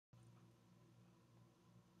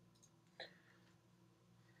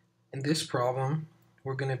In this problem,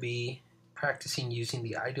 we're going to be practicing using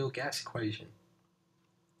the ideal gas equation.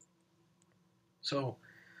 So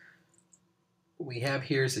we have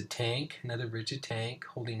here is a tank, another rigid tank,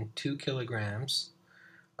 holding 2 kilograms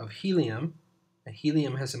of helium. And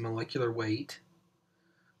helium has a molecular weight.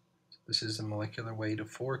 This is a molecular weight of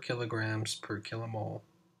 4 kilograms per kilomole.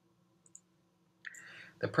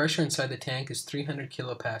 The pressure inside the tank is 300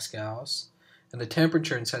 kilopascals, and the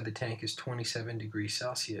temperature inside the tank is 27 degrees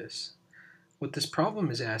Celsius. What this problem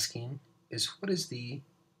is asking is what is the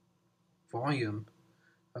volume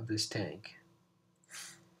of this tank?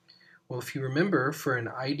 Well, if you remember, for an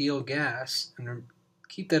ideal gas, and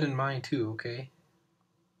keep that in mind too, okay?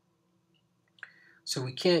 So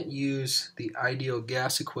we can't use the ideal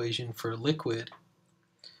gas equation for a liquid,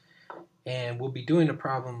 and we'll be doing a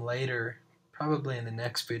problem later, probably in the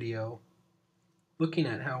next video, looking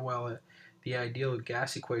at how well the ideal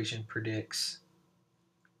gas equation predicts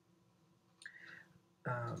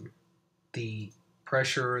the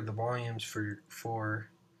pressure, the volumes for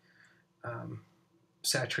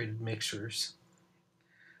saturated mixtures.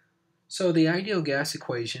 So the ideal gas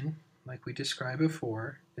equation, like we described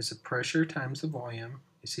before, is the pressure times the volume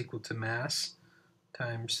is equal to mass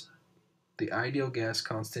times the ideal gas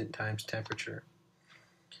constant times temperature.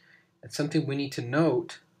 And something we need to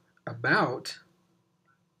note about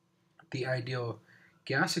the ideal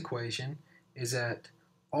gas equation is that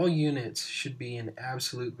all units should be in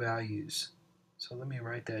absolute values. So let me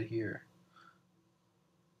write that here.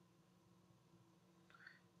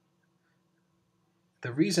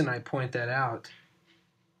 The reason I point that out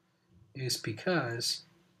is because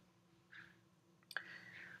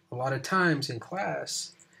a lot of times in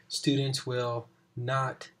class, students will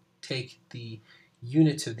not take the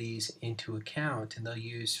units of these into account, and they'll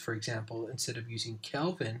use, for example, instead of using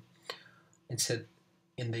Kelvin,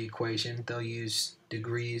 in the equation, they'll use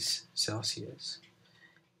degrees Celsius.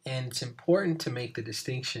 And it's important to make the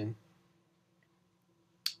distinction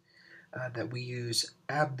that we use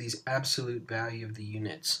these absolute value of the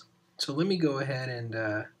units. So let me go ahead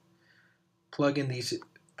and plug in these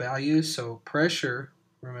values. So pressure,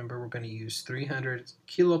 remember we're going to use 300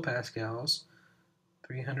 kilopascals,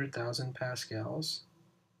 300,000 pascals,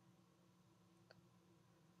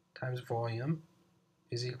 times volume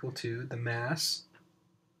is equal to the mass,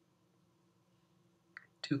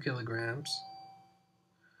 2 kilograms,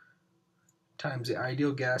 times the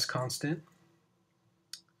ideal gas constant.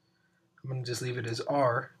 I'm going to just leave it as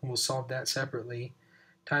R, and we'll solve that separately,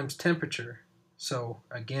 times temperature. So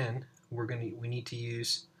again, we need to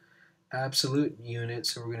use absolute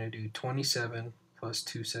units, so we're going to do 27 plus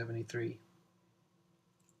 273.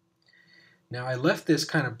 Now I left this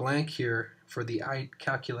kind of blank here for the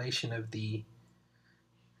calculation of the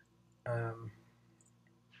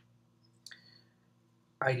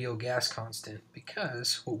ideal gas constant,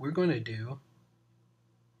 because what we're going to do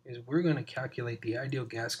is we're going to calculate the ideal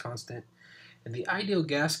gas constant, and the ideal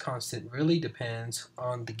gas constant really depends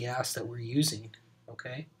on the gas that we're using,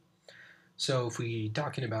 okay? So if we're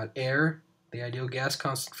talking about air, the ideal gas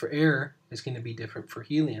constant for air is going to be different for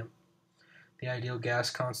helium. The ideal gas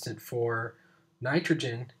constant for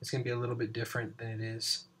nitrogen is going to be a little bit different than it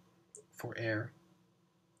is for air.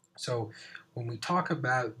 So when we talk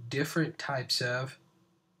about different types of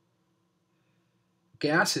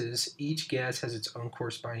gases, each gas has its own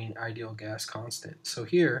corresponding ideal gas constant. So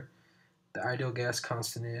here, the ideal gas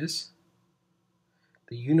constant is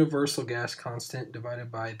the universal gas constant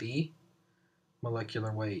divided by the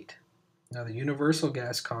molecular weight. Now the universal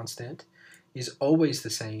gas constant is always the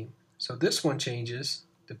same. So this one changes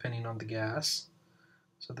depending on the gas.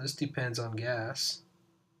 So this depends on gas.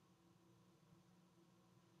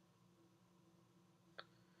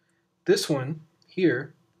 This one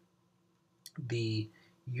here, the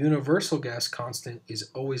universal gas constant is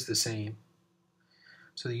always the same.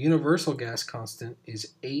 So the universal gas constant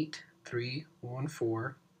is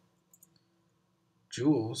 8314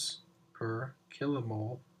 joules per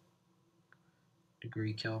kilomole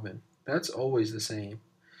degree Kelvin. That's always the same,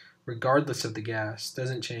 regardless of the gas,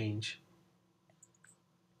 doesn't change.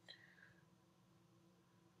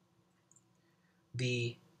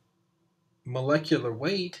 The molecular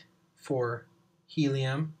weight for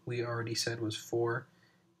helium, we already said, was 4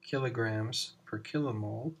 kilograms per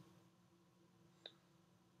kilomole.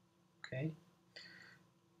 Okay.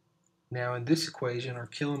 Now in this equation, our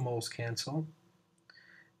kilomoles cancel,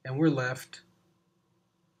 and we're left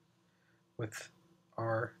with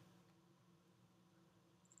our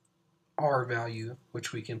R value,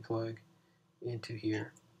 which we can plug into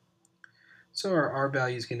here. So our R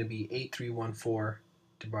value is going to be 8314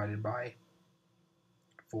 divided by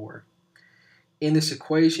 4. In this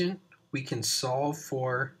equation, we can solve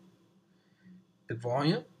for the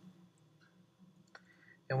volume,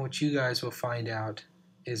 and what you guys will find out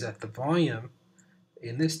is that the volume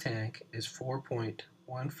in this tank is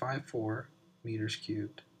 4.154 meters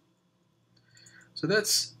cubed. So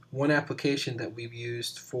that's one application that we've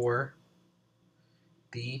used for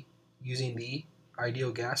using the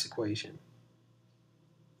ideal gas equation.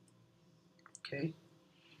 Okay.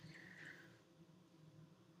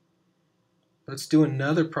 Let's do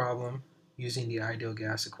another problem using the ideal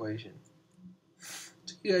gas equation.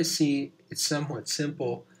 So you guys see it's somewhat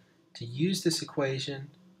simple to use this equation.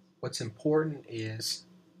 What's important is,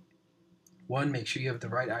 one, make sure you have the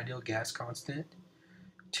right ideal gas constant.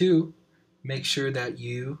 Two, make sure that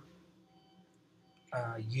you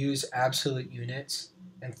use absolute units.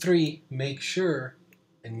 And three, make sure,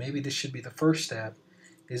 and maybe this should be the first step,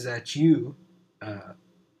 is that you,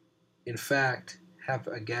 in fact, have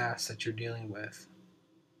a gas that you're dealing with.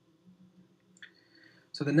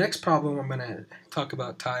 So the next problem, I'm going to talk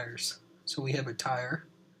about tires. So we have a tire,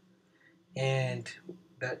 and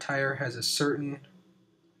that tire has a certain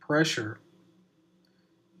pressure.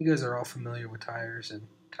 You guys are all familiar with tires and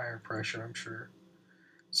tire pressure, I'm sure.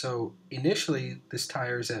 So initially, this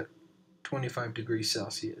tire is at 25 degrees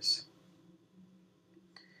Celsius.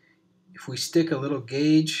 If we stick a little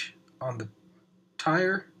gauge on the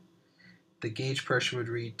tire, the gauge pressure would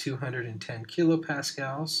read 210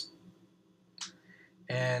 kilopascals,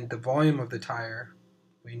 and the volume of the tire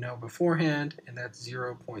we know beforehand, and that's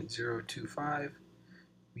 0.025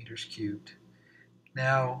 meters cubed.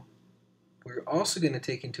 Now, we're also going to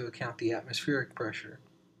take into account the atmospheric pressure.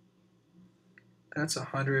 That's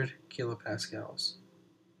 100 kilopascals.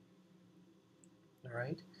 All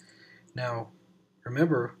right. Now,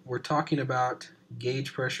 remember, we're talking about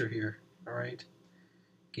gauge pressure here. All right.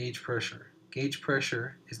 Gauge pressure. Gauge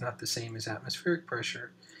pressure is not the same as atmospheric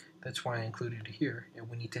pressure. That's why I included it here. And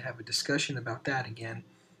we need to have a discussion about that again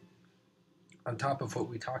on top of what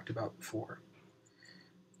we talked about before.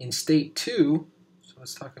 In state 2, so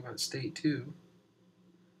let's talk about state 2,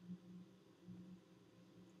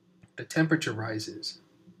 the temperature rises.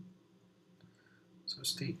 So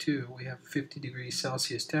state 2, we have 50 degrees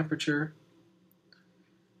Celsius temperature.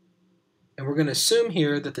 And we're going to assume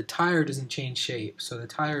here that the tire doesn't change shape. So the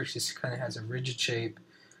tire just kind of has a rigid shape.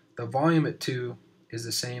 The volume at 2 is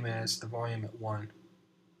the same as the volume at 1.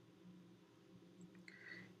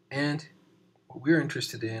 And what we're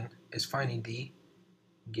interested in is finding the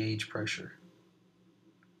gauge pressure.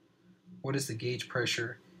 What is the gauge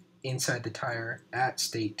pressure inside the tire at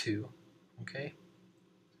state 2? Okay?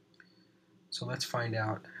 So let's find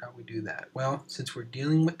out how we do that. Well, since we're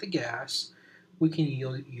dealing with the gas, we can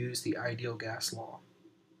use the ideal gas law.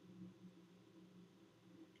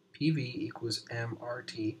 PV equals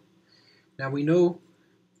mRT. Now we know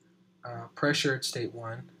pressure at state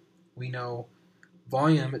 1. We know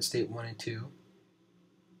volume at state 1 and 2.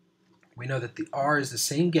 We know that the R is the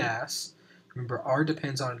same gas. Remember, R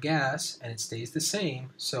depends on gas, and it stays the same.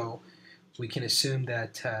 So we can assume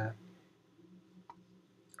that the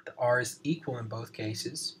R is equal in both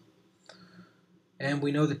cases. And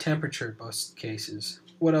we know the temperature in both cases.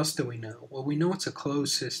 What else do we know? Well, we know it's a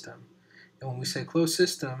closed system. And when we say closed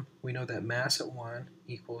system, we know that mass at 1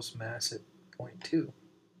 equals mass at 0.2.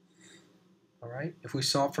 All right? If we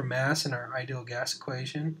solve for mass in our ideal gas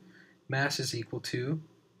equation, mass is equal to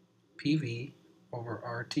PV over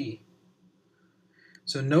RT.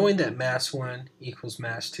 So knowing that mass 1 equals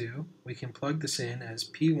mass 2, we can plug this in as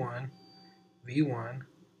P1 V1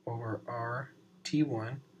 over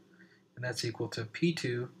RT1, and that's equal to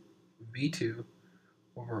P2 V2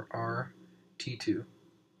 over RT2.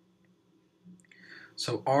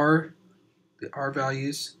 So the R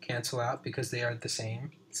values cancel out because they are the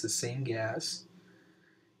same. It's the same gas.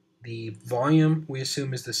 The volume we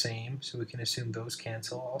assume is the same, so we can assume those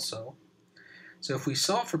cancel also. So if we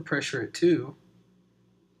solve for pressure at 2,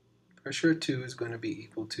 pressure at 2 is going to be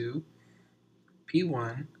equal to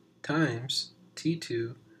P1 times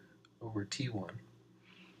T2 over T1.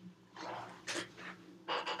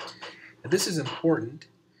 And this is important.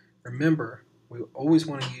 Remember, we always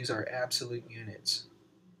want to use our absolute units.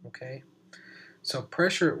 Okay? So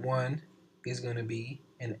pressure at 1 is going to be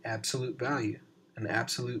an absolute value, an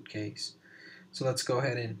absolute case. So let's go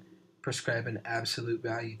ahead and prescribe an absolute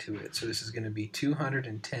value to it. So this is going to be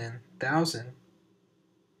 210,000.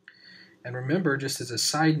 And remember, just as a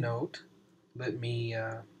side note, let me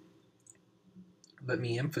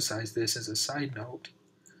emphasize this as a side note.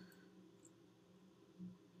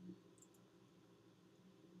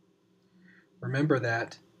 Remember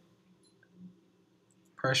that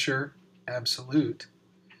pressure absolute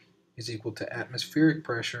is equal to atmospheric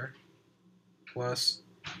pressure plus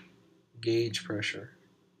gauge pressure.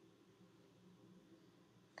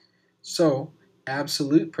 So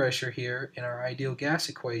absolute pressure here in our ideal gas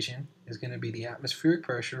equation is going to be the atmospheric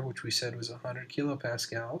pressure, which we said was 100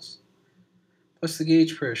 kilopascals, plus the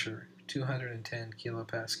gauge pressure, 210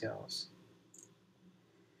 kilopascals.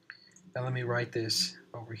 Now let me write this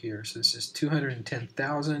over here. So this is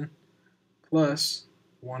 210,000 plus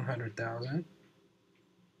 100,000.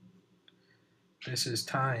 This is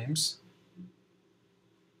times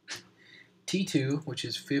T2, which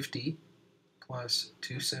is 50 plus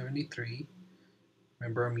 273.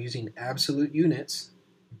 Remember, I'm using absolute units,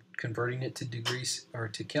 converting it to degrees or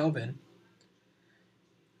to Kelvin.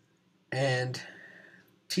 And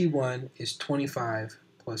T1 is 25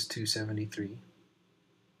 plus 273.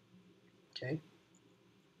 Okay?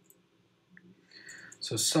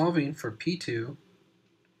 So solving for P2,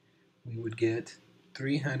 we would get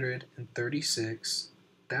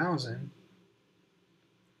 336,000,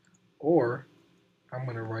 or I'm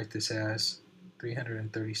going to write this as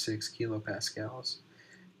 336 kilopascals.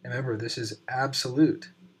 Remember, this is absolute.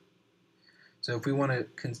 So if we want to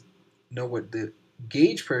know what the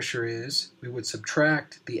gauge pressure is, we would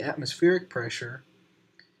subtract the atmospheric pressure,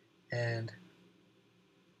 and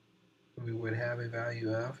we would have a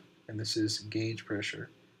value of, and this is gauge pressure,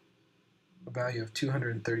 a value of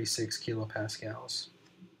 236 kilopascals.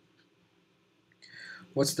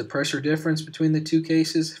 What's the pressure difference between the two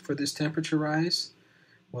cases for this temperature rise?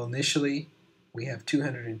 Well, initially we have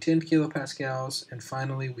 210 kilopascals, and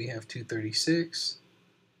finally we have 236.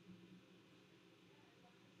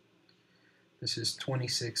 This is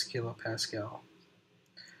 26 kilopascal.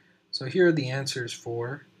 So here are the answers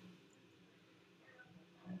for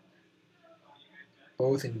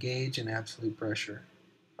both in gauge and absolute pressure.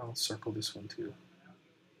 I'll circle this one too.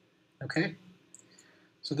 Okay?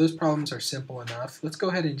 So those problems are simple enough. Let's go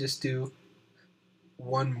ahead and just do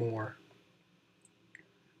one more.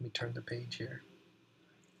 Let me turn the page here.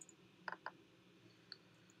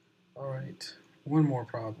 Alright, one more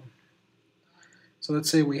problem. So let's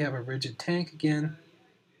say we have a rigid tank again.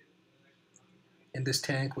 In this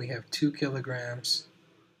tank we have 2 kilograms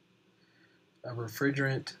of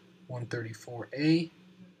refrigerant 134A.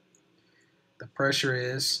 The pressure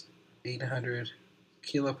is 800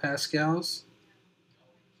 kilopascals.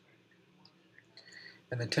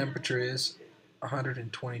 And the temperature is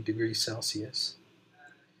 120 degrees Celsius.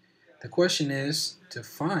 The question is to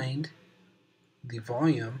find the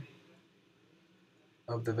volume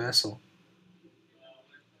of the vessel.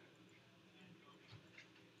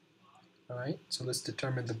 Alright, so let's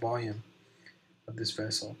determine the volume of this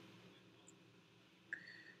vessel.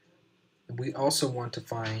 We also want to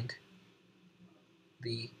find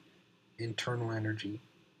the internal energy.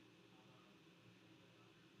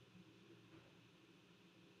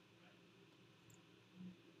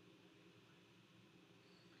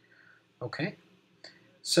 Okay,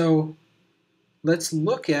 so let's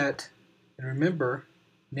look at, and remember,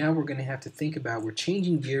 now we're going to have to think about, we're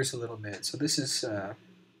changing gears a little bit. So this is,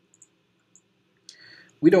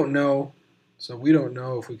 we don't know, so we don't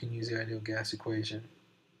know if we can use the ideal gas equation.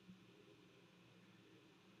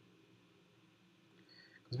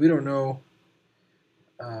 Because we don't know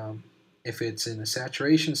if it's in a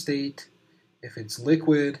saturation state, if it's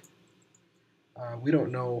liquid. We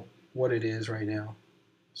don't know what it is right now.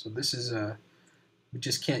 So this is, we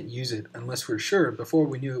just can't use it unless we're sure. Before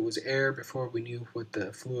we knew it was air, before we knew what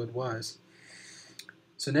the fluid was.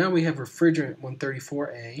 So now we have refrigerant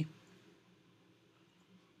 134A.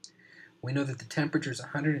 We know that the temperature is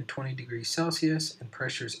 120 degrees Celsius and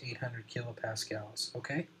pressure is 800 kilopascals.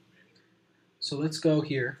 Okay? So let's go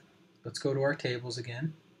here. Let's go to our tables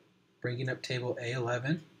again, bringing up table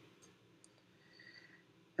A11.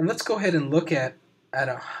 And let's go ahead and look at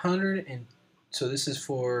 100, and so this is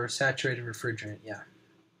for saturated refrigerant, yeah.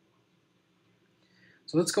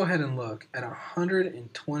 So let's go ahead and look at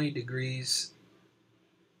 120 degrees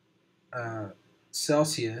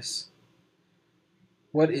Celsius.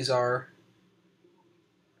 What is our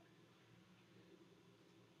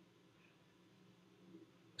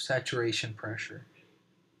saturation pressure?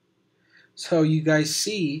 So you guys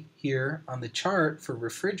see here on the chart for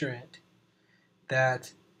refrigerant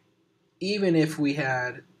that even if we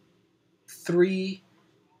had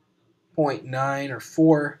 3.9 or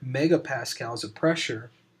 4 megapascals of pressure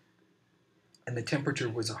and the temperature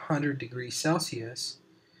was 100 degrees Celsius,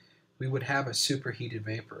 we would have a superheated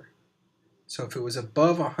vapor. So if it was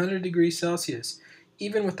above 100 degrees Celsius,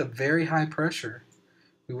 even with a very high pressure,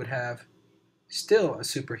 we would have still a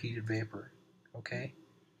superheated vapor. Okay?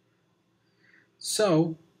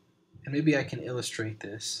 So, and maybe I can illustrate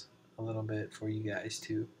this. a little bit for you guys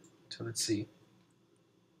too. So let's see.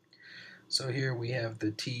 So here we have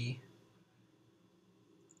the T,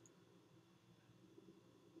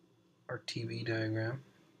 our TV diagram.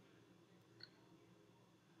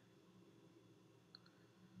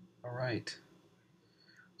 All right.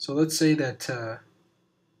 So let's say that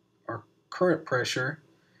our current pressure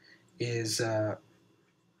is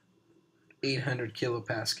 800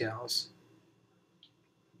 kilopascals.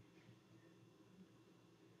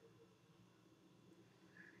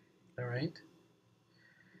 All right.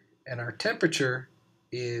 And our temperature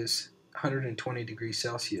is 120 degrees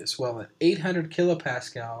Celsius. Well, at 800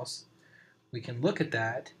 kilopascals, we can look at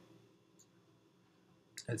that.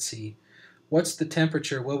 Let's see. What's the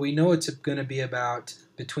temperature? Well, we know it's going to be about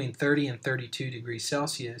between 30 and 32 degrees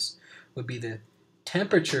Celsius would be the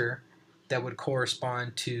temperature that would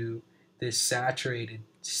correspond to this saturated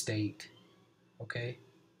state. Okay?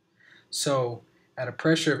 So, at a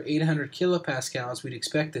pressure of 800 kilopascals, we'd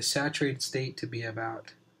expect the saturated state to be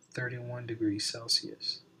about 31 degrees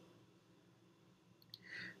Celsius.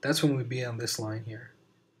 That's when we'd be on this line here.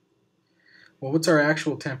 Well, what's our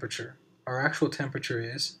actual temperature? Our actual temperature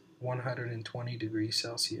is 120 degrees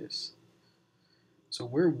Celsius. So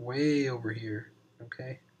we're way over here,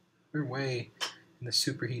 okay? We're way in the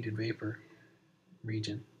superheated vapor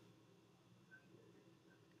region.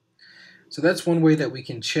 So that's one way that we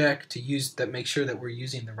can check to use that, make sure that we're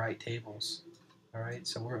using the right tables. All right,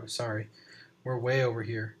 so we're way over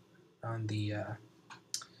here on the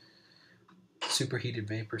superheated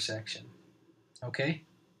vapor section. Okay?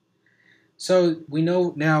 So we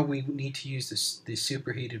know now we need to use the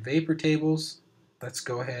superheated vapor tables. Let's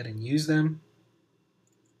go ahead and use them.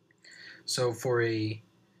 So for a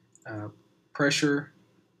pressure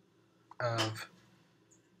of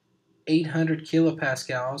 800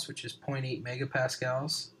 kilopascals, which is 0.8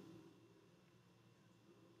 megapascals.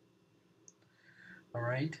 All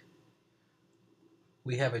right.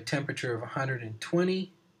 We have a temperature of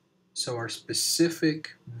 120. So our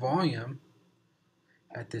specific volume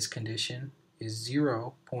at this condition is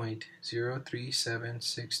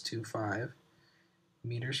 0.037625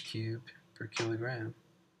 meters cubed per kilogram.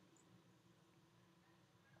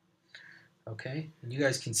 Okay, and you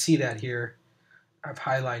guys can see that here. I've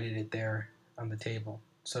highlighted it there on the table.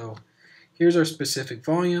 So here's our specific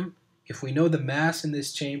volume. If we know the mass in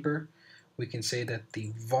this chamber, we can say that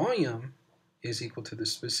the volume is equal to the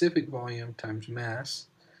specific volume times mass.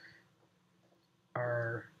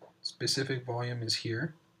 Our specific volume is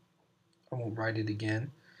here. I won't write it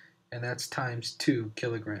again. And that's times 2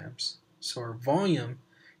 kilograms. So our volume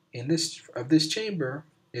in this chamber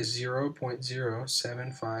is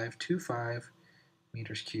 0.07525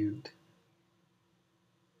 meters cubed.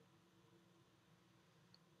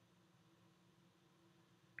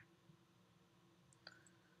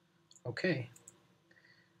 Okay.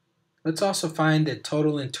 Let's also find the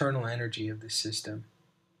total internal energy of this system.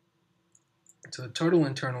 So the total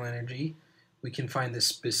internal energy, we can find the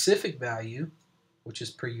specific value, which is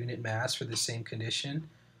per unit mass for the same condition.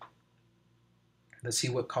 Let's see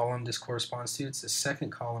what column this corresponds to. It's the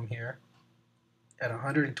second column here. At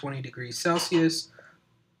 120 degrees Celsius,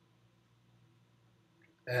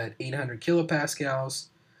 at 800 kilopascals,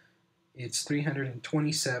 it's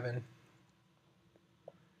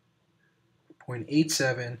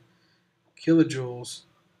 327.87 kilojoules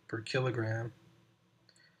per kilogram.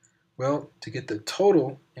 Well, to get the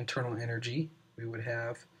total internal energy, we would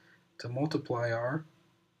have to multiply our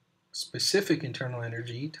specific internal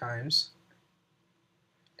energy times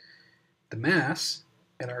the mass,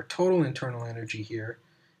 and our total internal energy here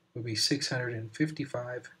would be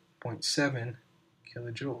 655.7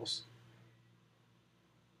 kilojoules.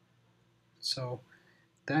 So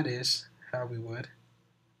that is how we would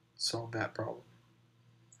solve that problem.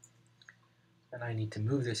 And I need to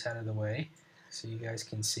move this out of the way so you guys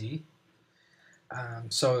can see.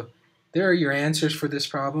 So there are your answers for this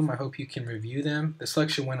problem. I hope you can review them. This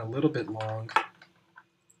lecture went a little bit long,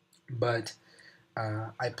 but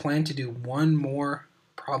I plan to do one more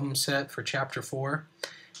problem set for Chapter 4,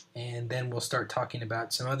 and then we'll start talking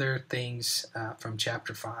about some other things from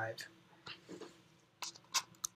Chapter 5.